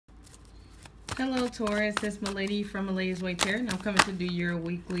Hello Taurus, it's Milady from Milady's Way Tarot, and I'm coming to do your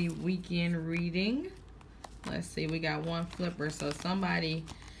weekly weekend reading. Let's see, we got one flipper, so somebody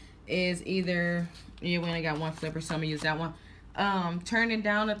is either, yeah, we only got one flipper, so I'm gonna use that one. Turning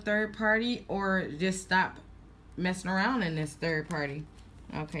down a third party or just stop messing around in this third party.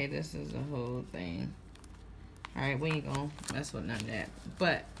 Okay, this is the whole thing. Alright, we ain't gonna mess with none of that.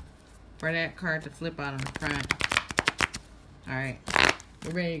 But for that card to flip out on the front. Alright,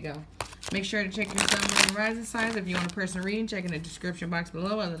 we're ready to go. Make sure to check your sun, moon, and rising signs. If you want a personal reading, check in the description box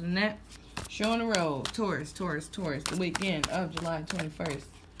below. Other than that, show on the road. Taurus, Taurus, Taurus. The weekend of July 21st.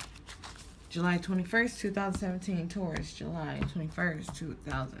 July 21st, 2017. Taurus, July 21st,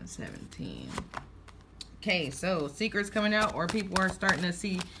 2017. Okay, so secrets coming out, or people are starting to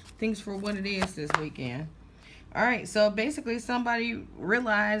see things for what it is this weekend. Alright, so basically somebody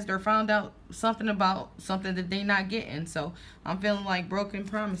realized or found out something about something that they're not getting. So I'm feeling like broken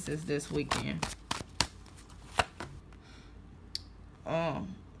promises this weekend.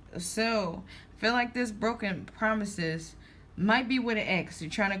 So I feel like this broken promises might be with an ex.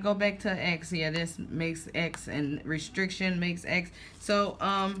 You're trying to go back to an ex. Yeah, this makes X, and restriction makes X. So,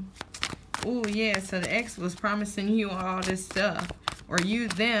 oh yeah, so the ex was promising you all this stuff. Or you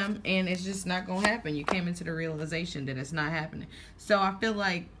them, and it's just not gonna happen. You came into the realization that it's not happening. So I feel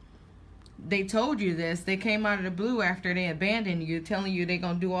like they told you this. They came out of the blue after they abandoned you, telling you they're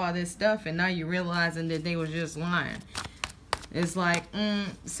gonna do all this stuff, and now you're realizing that they was just lying. It's like,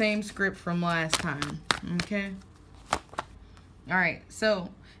 same script from last time. Okay? Alright, so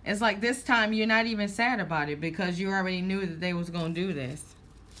it's like this time you're not even sad about it because you already knew that they was gonna do this.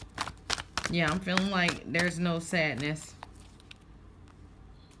 Yeah, I'm feeling like there's no sadness.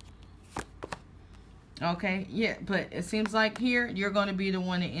 Okay, yeah, but it seems like here you're going to be the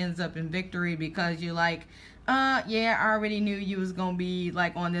one that ends up in victory because you're like, yeah, I already knew you was going to be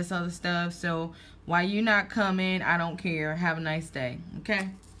like on this other stuff. So why you not coming? I don't care. Have a nice day. Okay.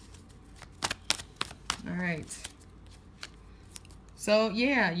 All right. So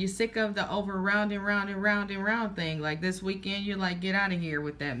yeah, you're sick of the over round and round and round and round thing. Like this weekend, you're like, get out of here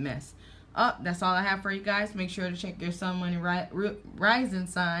with that mess. That's all I have for you guys. Make sure to check your sun, moon, and rising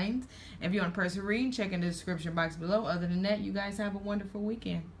signs. If you want a personal reading, check in the description box below. Other than that, you guys have a wonderful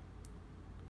weekend.